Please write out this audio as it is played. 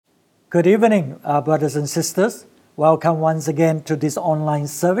Good evening, brothers and sisters. Welcome once again to this online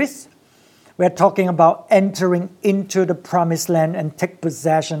service. We're talking about entering into the promised land and take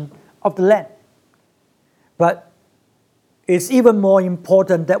possession of the land. But it's even more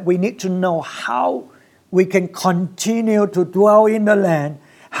important that we need to know how we can continue to dwell in the land,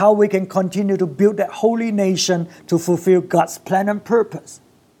 how we can continue to build that holy nation to fulfill God's plan and purpose.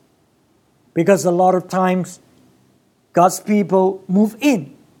 Because a lot of times, God's people move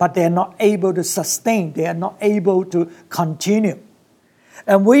in, but they are not able to sustain. They are not able to continue.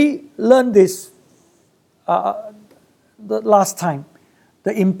 And we learned this the last time,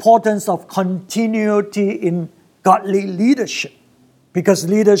 the importance of continuity in godly leadership. Because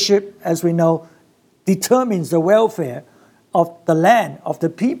leadership, as we know, determines the welfare of the land, of the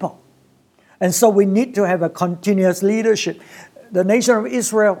people. And so we need to have a continuous leadership. The nation of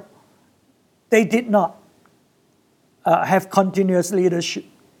Israel, they did not have continuous leadership.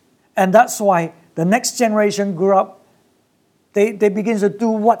 And that's why the next generation grew up, they begin to do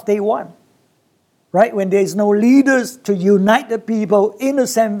what they want. Right? When there is no leaders to unite the people in the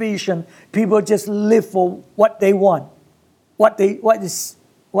same vision, people just live for what they want, what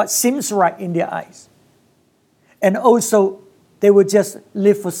seems right in their eyes. And also, they would just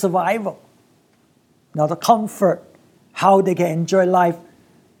live for survival. Now, the comfort, how they can enjoy life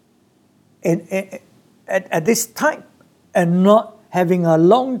at this time, and not having a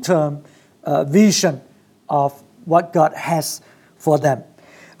long-term vision of what God has for them.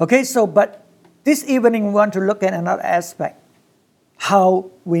 Okay, but this evening we want to look at another aspect, how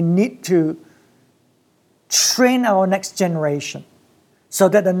we need to train our next generation so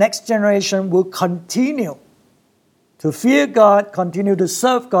that the next generation will continue to fear God, continue to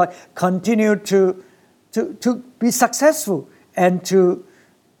serve God, continue to be successful, and to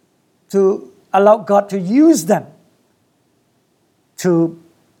allow God to use them to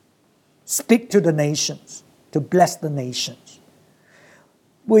speak to the nations, to bless the nations.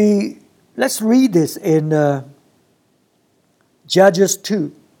 Let's read this in Judges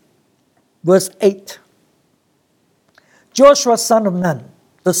 2, verse 8. Joshua, son of Nun,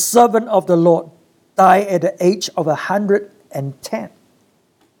 the servant of the Lord, died at the age of 110.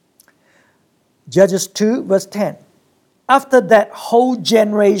 Judges 2, verse 10. After that whole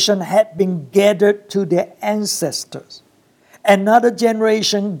generation had been gathered to their ancestors, another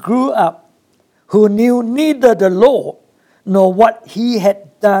generation grew up who knew neither the Lord nor what he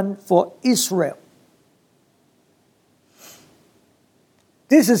had done for Israel.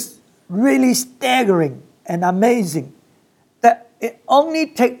 This is really staggering and amazing that it only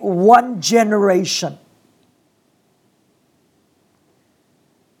takes one generation.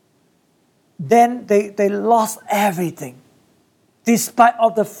 Then they lost everything, despite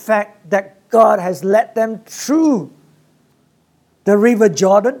of the fact that God has led them through the river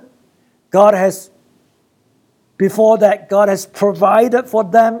Jordan. Before that, God has provided for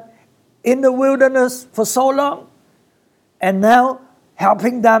them in the wilderness for so long, and now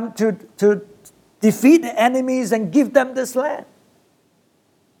helping them to defeat the enemies and give them this land.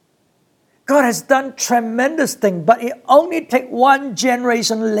 God has done tremendous things, but it only takes one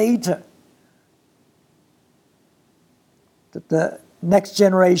generation later that the next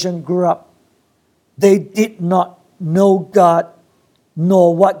generation grew up. They did not know God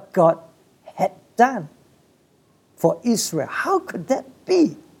nor what God had done for Israel. How could that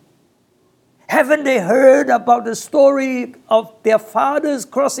be? Haven't they heard about the story of their fathers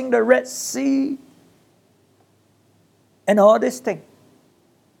crossing the Red Sea and all this thing?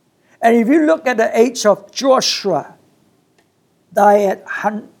 And if you look at the age of Joshua, died at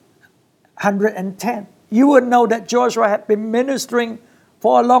 110, you would know that Joshua had been ministering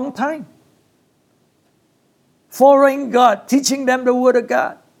for a long time, following God, teaching them the Word of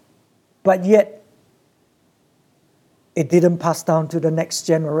God. But yet, it didn't pass down to the next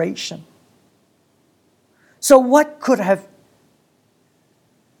generation. So what could have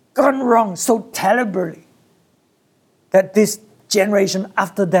gone wrong so terribly that this generation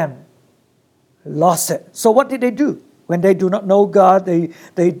after them lost it? So what did they do? When they do not know God, they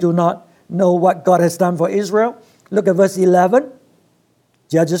do not know what God has done for Israel. Look at verse 11.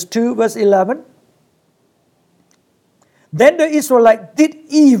 Judges 2, verse 11. Then the Israelites did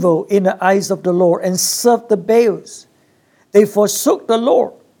evil in the eyes of the Lord and served the Baals. They forsook the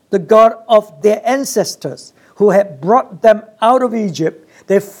Lord, the God of their ancestors, who had brought them out of Egypt.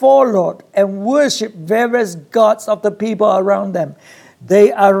 They followed and worshipped various gods of the people around them.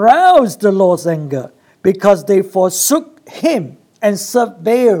 They aroused the Lord's anger because they forsook him and served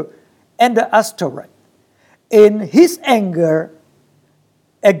Baal and the Ashtoreth. In his anger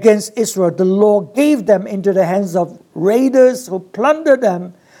against Israel, the Lord gave them into the hands of raiders who plundered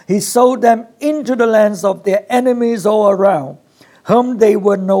them. He sold them into the lands of their enemies all around, whom they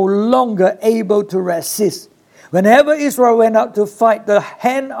were no longer able to resist. Whenever Israel went out to fight, the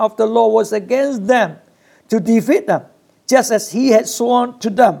hand of the Lord was against them to defeat them, just as he had sworn to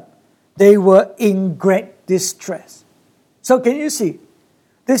them. They were in great distress. So can you see?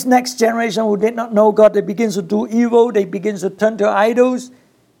 This next generation who did not know God, they begin to do evil, they begin to turn to idols,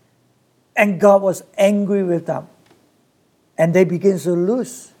 and God was angry with them. And they begin to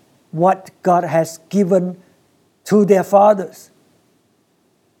lose what God has given to their fathers.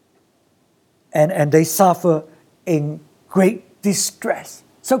 And they suffer in great distress.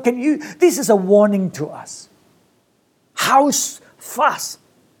 So this is a warning to us. How fast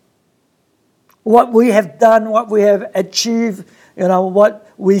what we have done, what we have achieved, what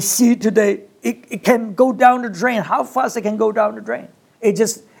we see today, it can go down the drain. How fast it can go down the drain? It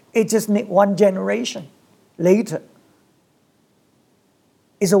just needs one generation later.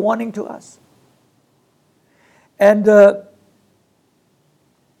 It's a warning to us. And bear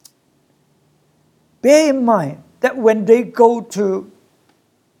in mind that when they go to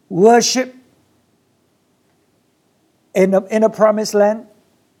worship in a promised land,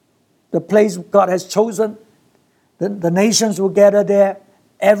 the place God has chosen, the nations will gather there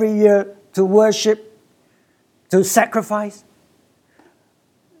every year to worship, to sacrifice.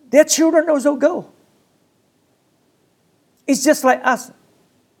 Their children also go. It's just like us.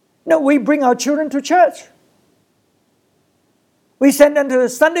 No, we bring our children to church. We send them to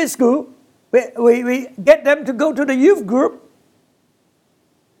Sunday school. We get them to go to the youth group.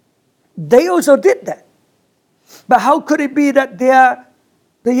 They also did that. But how could it be that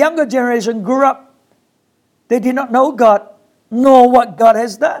the younger generation grew up, they did not know God, nor what God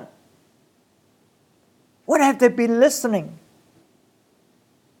has done? What have they been listening?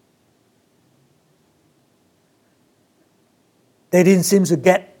 They didn't seem to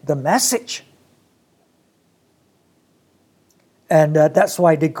get the message. And that's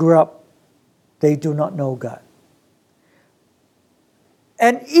why they grew up. They do not know God.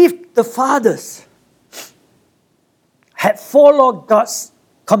 And if the fathers had followed God's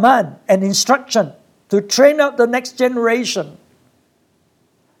command and instruction to train up the next generation,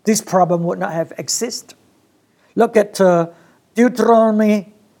 this problem would not have existed. Look at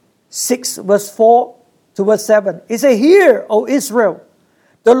Deuteronomy 6 verse 4 to verse 7. It says, "Hear, O Israel,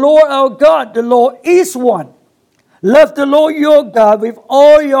 the Lord our God, the Lord is one. Love the Lord your God with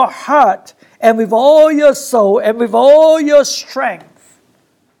all your heart and with all your soul and with all your strength.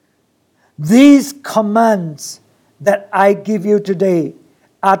 These commands that I give you today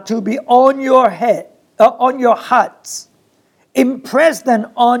are to be on your head, on your hearts. Impress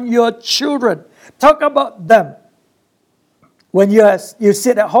them on your children. Talk about them when you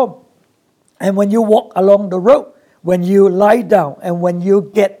sit at home, and when you walk along the road, when you lie down, and when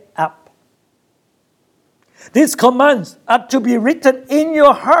you get up. These commands are to be written in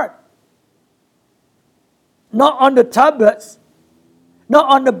your heart, not on the tablets, not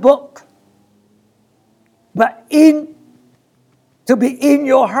on the book, but to be in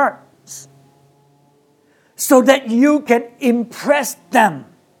your hearts, so that you can impress them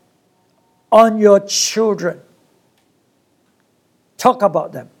on your children. Talk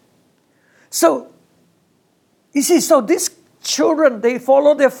about them." So, you see, so these children, they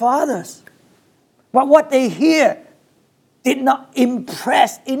follow their fathers. But what they hear did not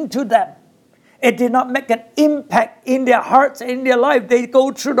impress into them. It did not make an impact in their hearts, in their life. They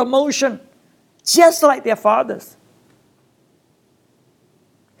go through the motion, just like their fathers.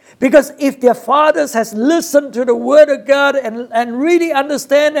 Because if their fathers has listened to the Word of God and really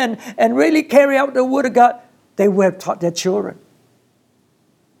understand and really carry out the Word of God, they would have taught their children.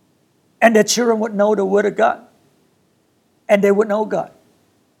 And their children would know the Word of God. And they would know God.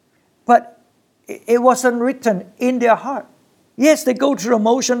 But it wasn't written in their heart. Yes, they go through a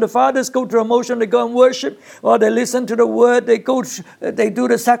motion. The fathers go through a motion. They go and worship. Or they listen to the Word. They do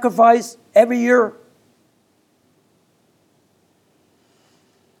the sacrifice every year.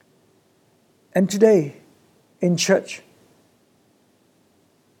 And today, in church,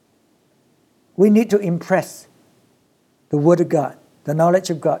 we need to impress the Word of God, the knowledge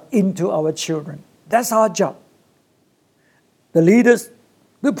of God, into our children. That's our job. The leaders,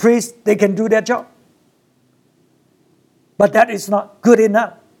 the priests, they can do their job. But that is not good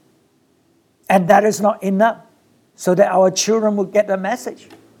enough. And that is not enough so that our children will get the message.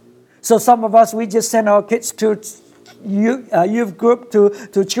 So some of us, we just send our kids to youth group,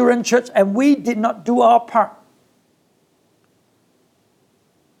 to children's church, and we did not do our part.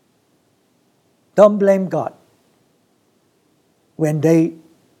 Don't blame God when they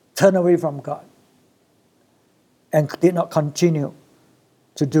turn away from God and did not continue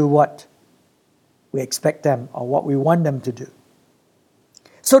to do what we expect them or what we want them to do.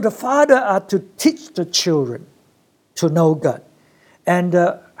 So the father are to teach the children to know God. And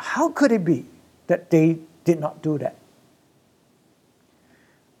how could it be that they did not do that?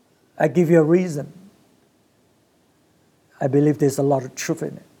 I give you a reason. I believe there's a lot of truth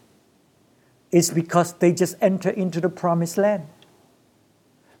in it. It's because they just enter into the promised land.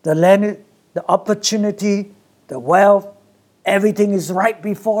 The land, the opportunity, the wealth, everything is right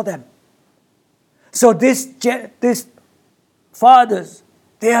before them. So these fathers,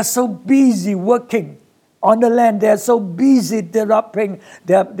 they are so busy working on the land. They are so busy developing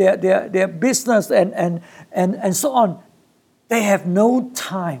their business and so on. They have no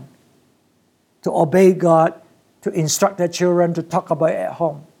time to obey God, to instruct their children, to talk about it at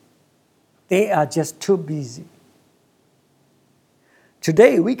home. They are just too busy.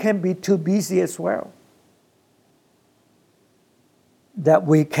 Today, we can be too busy as well. That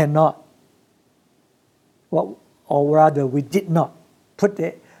we cannot, or rather, we did not put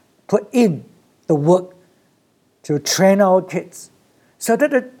in the work to train our kids so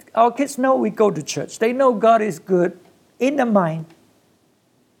that our kids know we go to church. They know God is good in the mind.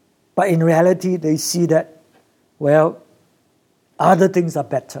 But in reality, they see that, well, other things are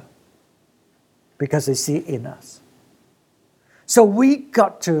better because they see it in us. So we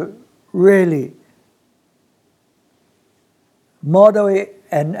got to really model it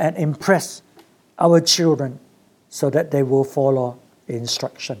and impress our children so that they will follow the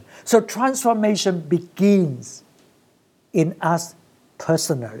instruction. So transformation begins in us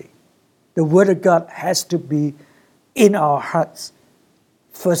personally. The Word of God has to be in our hearts,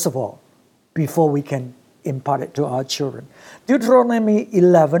 first of all, before we can impart it to our children. Deuteronomy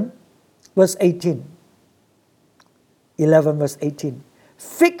 11, verse 18. 11, verse 18.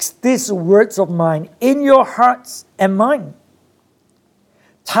 Fix these words of mine in your hearts and mind.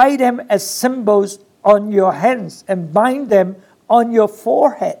 Tie them as symbols on your hands and bind them on your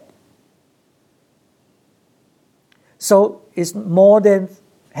forehead. So it's more than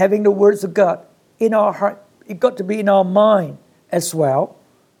having the words of God in our heart. It got to be in our mind as well.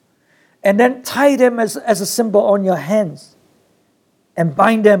 And then tie them as a symbol on your hands and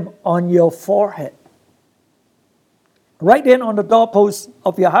bind them on your forehead. Right then on the doorposts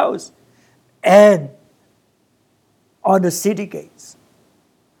of your house and on the city gates.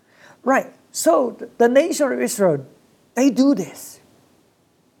 Right, so the nation of Israel, they do this.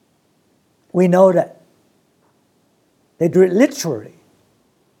 We know that. They do it literally.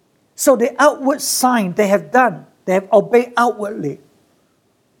 So the outward sign they have done, they have obeyed outwardly.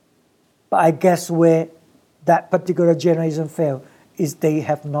 But I guess where that particular generation failed is they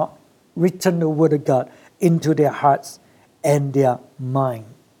have not written the Word of God into their hearts and their mind.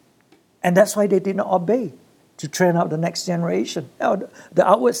 And that's why they did not obey to train out the next generation. Now, the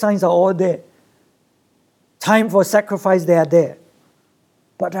outward signs are all there. Time for sacrifice, they are there.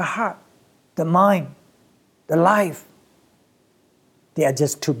 But the heart, the mind, the life, they are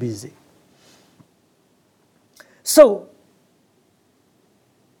just too busy. So,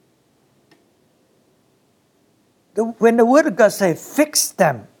 when the Word of God says, fix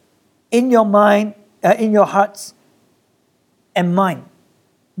them in your mind, in your hearts and mind,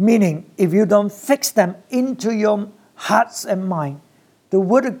 meaning if you don't fix them into your hearts and mind, the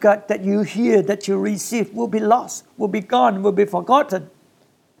Word of God that you hear, that you receive, will be lost, will be gone, will be forgotten.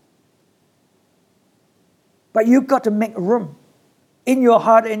 But you've got to make room in your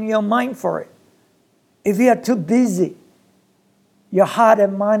heart and your mind for it. If you are too busy, your heart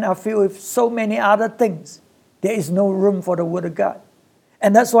and mind are filled with so many other things, there is no room for the Word of God.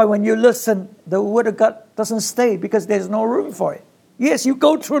 And that's why when you listen, the Word of God doesn't stay because there's no room for it. Yes, you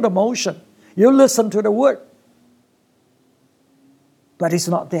go through the motion. You listen to the Word. But it's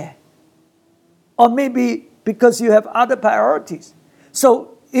not there. Or maybe because you have other priorities.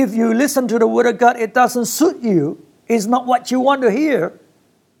 So if you listen to the Word of God, it doesn't suit you, it's not what you want to hear,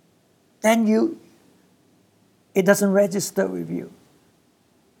 then it doesn't register with you.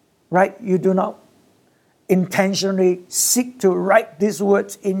 Right? You do not intentionally seek to write these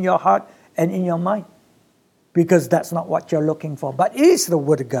words in your heart and in your mind, because that's not what you're looking for. But it is the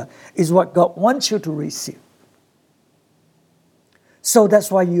Word of God, is what God wants you to receive. So that's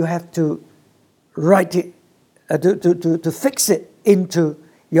why you have to write it, to fix it into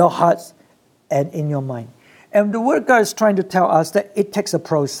your hearts and in your mind. And the Word of God is trying to tell us that it takes a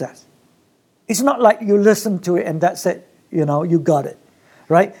process. It's not like you listen to it and that's it, you got it,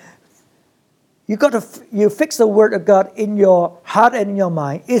 right? You fix the Word of God in your heart and in your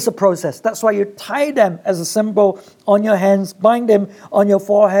mind. It's a process. That's why you tie them as a symbol on your hands, bind them on your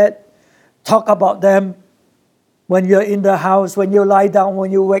forehead, talk about them When you're in the house, when you lie down,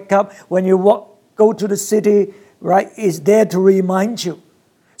 when you wake up, when you go to the city, right? It's there to remind you.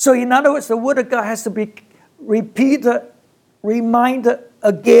 So in other words, the Word of God has to be repeated, reminded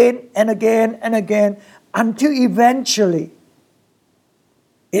again and again and again until eventually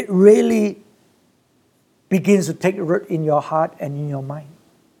it really begins to take root in your heart and in your mind.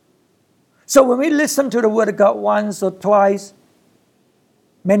 So when we listen to the Word of God once or twice,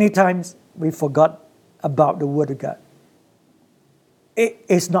 many times we forgot about the Word of God. It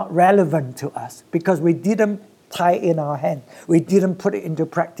is not relevant to us because we didn't tie it in our hand. We didn't put it into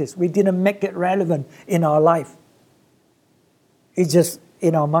practice. We didn't make it relevant in our life. It's just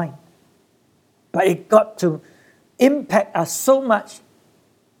in our mind. But it got to impact us so much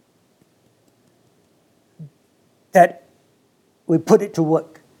that we put it to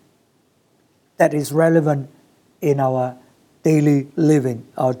work that is relevant in our daily living,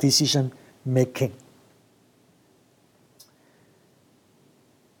 our decision making.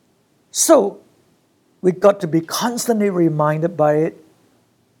 So, we've got to be constantly reminded by it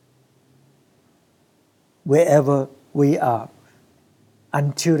wherever we are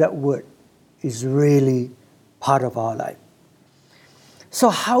until that word is really part of our life. So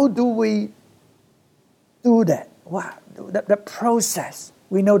how do we do that? Wow, the process.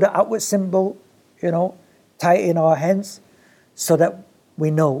 We know the outward symbol, tie in our hands so that we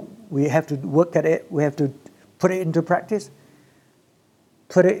know we have to work at it, we have to put it into practice,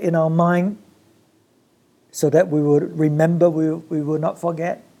 put it in our mind so that we will remember, we will not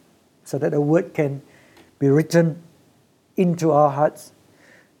forget, so that the word can be written into our hearts.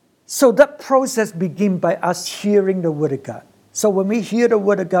 So that process begins by us hearing the Word of God. So when we hear the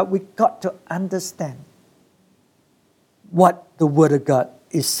Word of God, we got to understand what the Word of God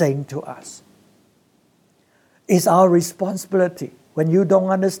is saying to us. It's our responsibility. When you don't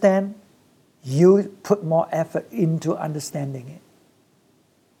understand, you put more effort into understanding it.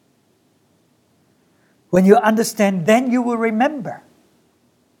 When you understand, then you will remember.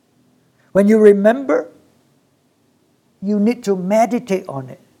 When you remember, you need to meditate on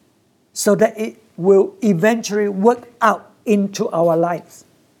it so that it will eventually work out into our lives.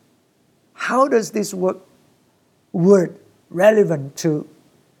 How does this word relevant to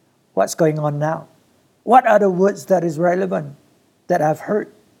what's going on now? What are the words that is relevant that I've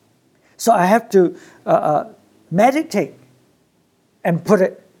heard? So I have to meditate and put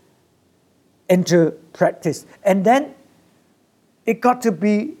it into practice. And then it got to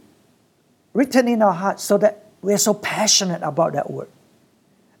be written in our hearts so that we're so passionate about that word.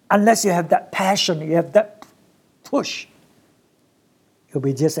 Unless you have that passion, you have that push, it'll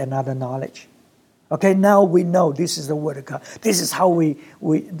be just another knowledge. Okay, now we know this is the Word of God. This is how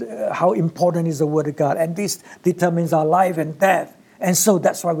how important is the Word of God. And this determines our life and death. And so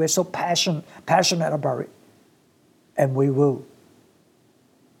that's why we're so passionate about it. And we will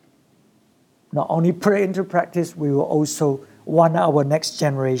not only put it into practice, we will also want our next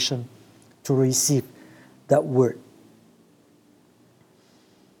generation to receive that word.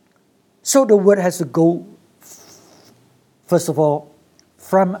 So the word has to go, first of all,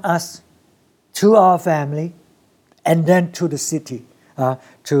 from us to our family, and then to the city,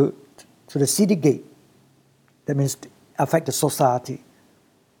 to the city gate. That means affect the society.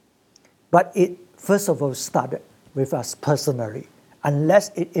 But it, first of all, started with us personally. Unless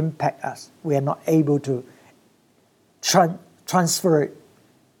it impacts us, we are not able to transfer it,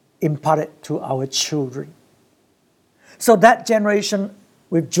 impart it to our children. So that generation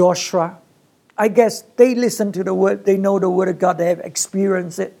with Joshua, I guess they listen to the word, they know the word of God, they have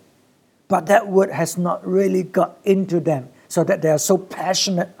experienced it, but that word has not really got into them so that they are so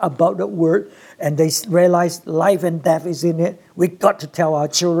passionate about the word and they realize life and death is in it. We got to tell our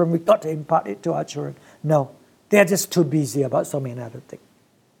children, we got to impart it to our children. No. They're just too busy about so many other things.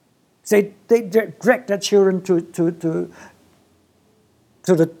 So they drag their children to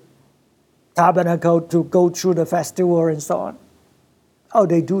the tabernacle to go through the festival and so on. Oh,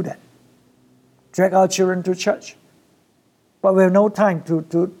 they do that. Drag our children to church. But we have no time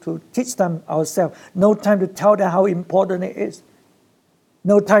to teach them ourselves. No time to tell them how important it is.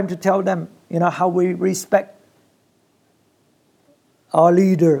 No time to tell them, how we respect our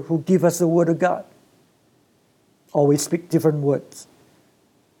leader who give us the word of God. Or we speak different words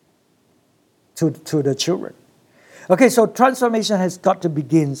to the children. Okay, so transformation has got to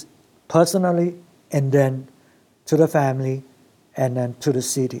begin personally, and then to the family, and then to the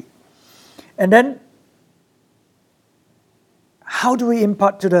city. And then, how do we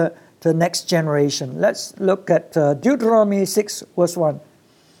impart to the next generation? Let's look at Deuteronomy 6, verse 1.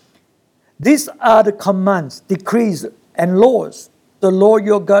 These are the commands, decrees, and laws the Lord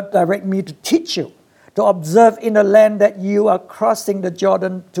your God direct me to teach you, to observe in the land that you are crossing the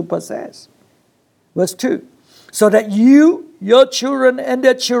Jordan to possess. Verse 2, so that you, your children, and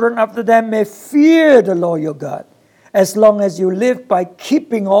their children after them may fear the Lord your God, as long as you live by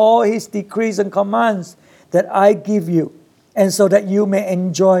keeping all His decrees and commands that I give you, and so that you may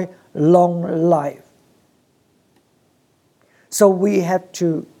enjoy long life. So we have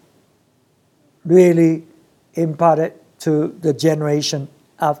to really impart it to the generation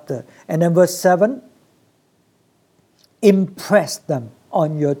after. And then verse 7, impress them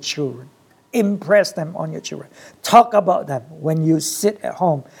on your children. Impress them on your children. Talk about them when you sit at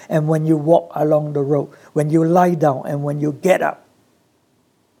home and when you walk along the road, when you lie down and when you get up.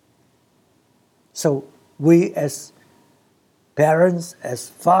 So we as parents, as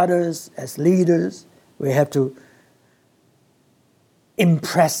fathers, as leaders, we have to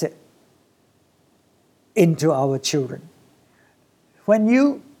impress it into our children. When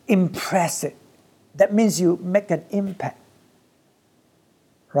you impress it, that means you make an impact,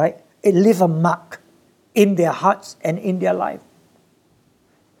 right? It leaves a mark in their hearts and in their life.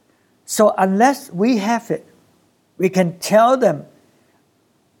 So unless we have it, we can tell them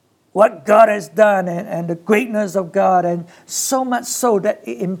what God has done and the greatness of God, and so much so that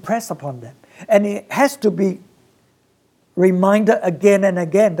it impresses upon them. And it has to be reminded again and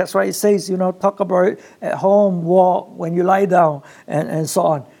again. That's why it says, talk about it at home, walk, when you lie down, and so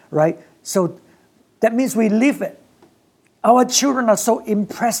on, right? So that means we live it. Our children are so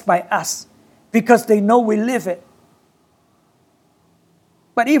impressed by us because they know we live it.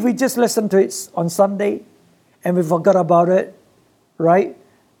 But if we just listen to it on Sunday and we forgot about it, right?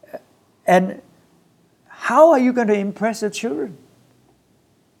 And how are you going to impress your children?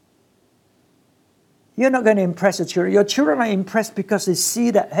 You're not going to impress your children. Your children are impressed because they see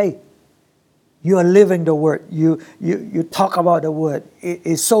that, hey, you are living the Word. You talk about the Word.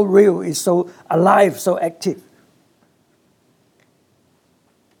 It's so real. It's so alive, so active.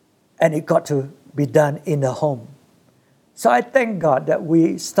 And it got to be done in the home. So I thank God that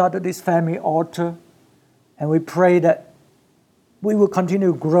we started this family altar, and we pray that we will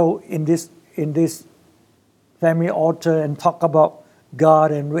continue to grow in this family altar and talk about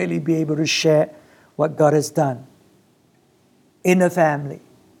God and really be able to share what God has done in the family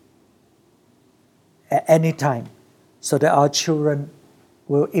at any time, so that our children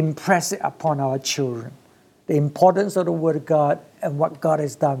will impress it upon our children, the importance of the Word of God and what God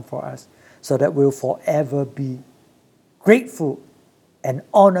has done for us, so that we'll forever be grateful and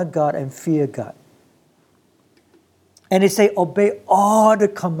honor God and fear God. And they say, obey all the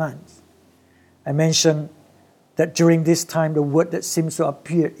commands. I mentioned that during this time, the word that seems to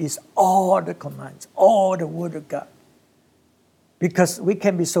appear is all the commands, all the Word of God. Because we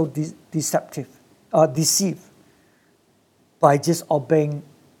can be so deceptive or deceived by just obeying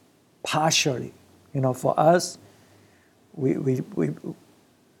partially. For us,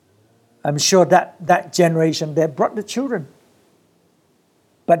 I'm sure that generation, they brought the children.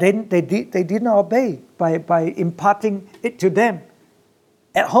 But they did not obey by imparting it to them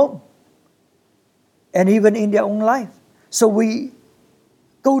at home and even in their own life. So we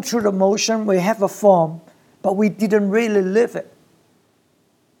go through the motion, we have a form, but we didn't really live it.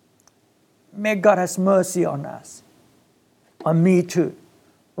 May God have mercy on us, on me too,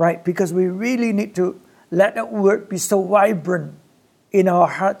 right? Because we really need to let that word be so vibrant in our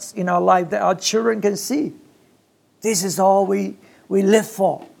hearts, in our life, that our children can see. This is all we live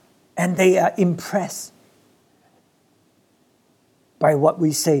for. And they are impressed by what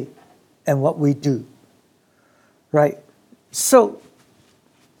we say and what we do. Right? So,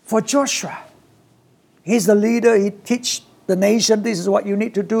 for Joshua, he's the leader. He teaches the nation, this is what you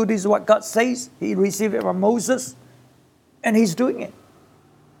need to do. This is what God says. He received it from Moses. And he's doing it.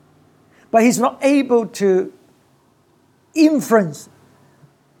 But he's not able to influence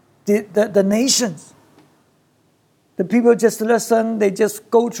the nations. The people just listen, they just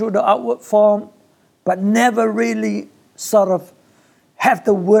go through the outward form, but never really sort of have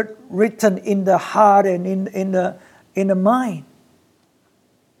the word written in the heart and in the mind.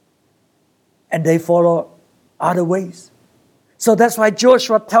 And they follow other ways. So that's why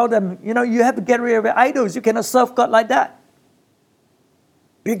Joshua told them, you have to get rid of your idols. You cannot serve God like that.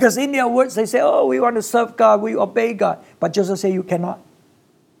 Because in their words, they say, we want to serve God, we obey God. But Joshua said, you cannot.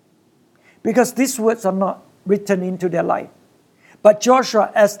 Because these words are not written into their life. But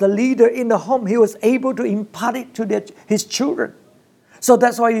Joshua, as the leader in the home, he was able to impart it to his children. So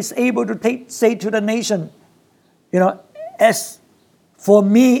that's why he's able to say to the nation, as for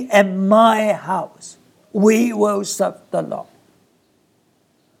me and my house, we will serve the Lord.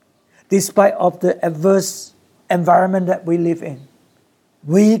 Despite of the adverse environment that we live in,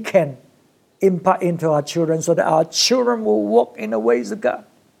 we can impart into our children so that our children will walk in the ways of God,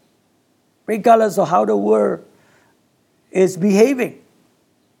 regardless of how the world is behaving.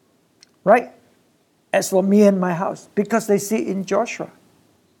 Right? As for me and my house, because they see in Joshua.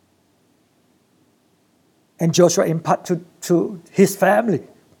 And Joshua impart to his family.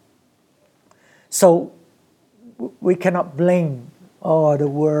 So we cannot blame, the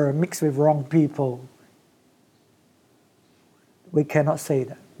world mixed with wrong people. We cannot say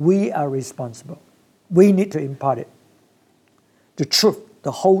that. We are responsible. We need to impart it. The truth,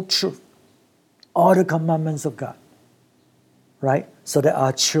 the whole truth, all the commandments of God. Right? So that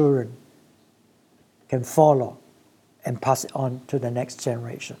our children can follow and pass it on to the next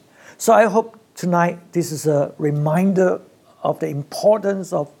generation. So I hope tonight this is a reminder of the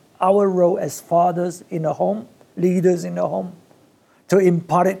importance of our role as fathers in the home, leaders in the home, to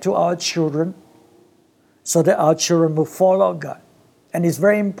impart it to our children so that our children will follow God. And it's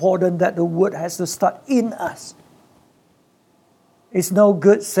very important that the word has to start in us. It's no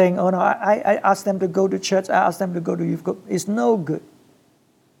good saying, oh no, I asked them to go to church, I asked them to go to youth group. It's no good.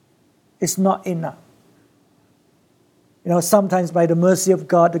 It's not enough. Sometimes by the mercy of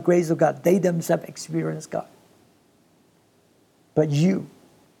God, the grace of God, they themselves experience God. But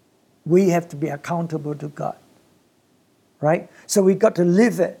we have to be accountable to God. Right? So we got to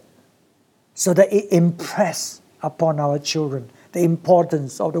live it so that it impress upon our children the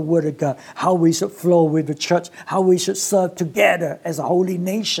importance of the Word of God, how we should flow with the church, how we should serve together as a holy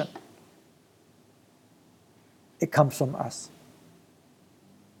nation. It comes from us.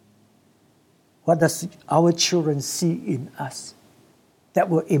 What does our children see in us that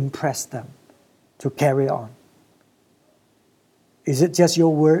will impress them to carry on? Is it just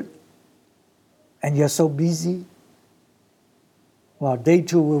your word and you're so busy? Well, they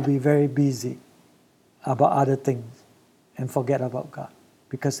too will be very busy about other things and forget about God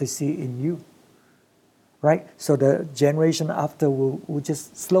because they see in you. Right? So the generation after will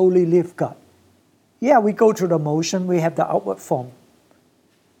just slowly live God. Yeah, we go through the motion, we have the outward form,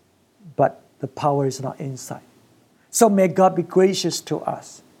 but the power is not inside. So may God be gracious to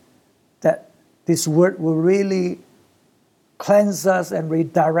us that this word will really cleanse us and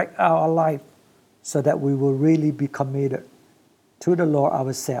redirect our life so that we will really be committed to the Lord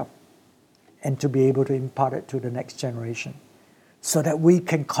ourselves and to be able to impart it to the next generation so that we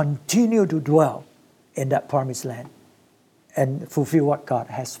can continue to dwell in that promised land and fulfill what God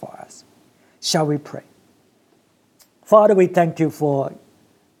has for us. Shall we pray? Father, we thank you for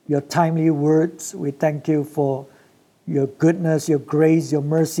your timely words. We thank you for your goodness, your grace, your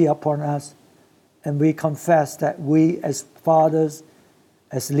mercy upon us. And we confess that we as fathers,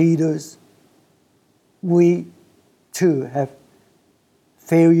 as leaders, we too have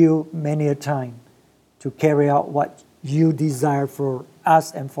failed you many a time to carry out what you desire for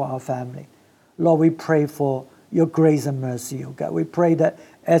us and for our family. Lord, we pray for your grace and mercy, oh God. We pray that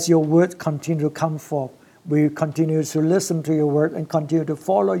as your word continue to come forth, we continue to listen to your word and continue to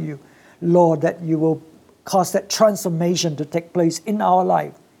follow you. Lord, that you will cause that transformation to take place in our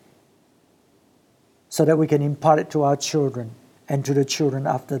life so that we can impart it to our children and to the children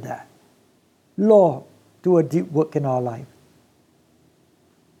after that. Lord, do a deep work in our life.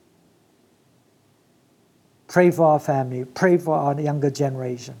 Pray for our family, pray for our younger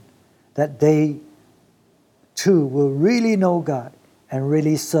generation, that they too will really know God and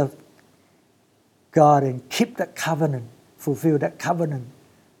really serve God and keep that covenant, fulfill that covenant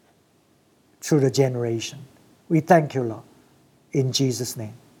through the generation. We thank you, Lord, in Jesus'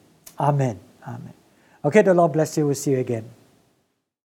 name. Amen. Amen. Okay, the Lord bless you. We'll see you again.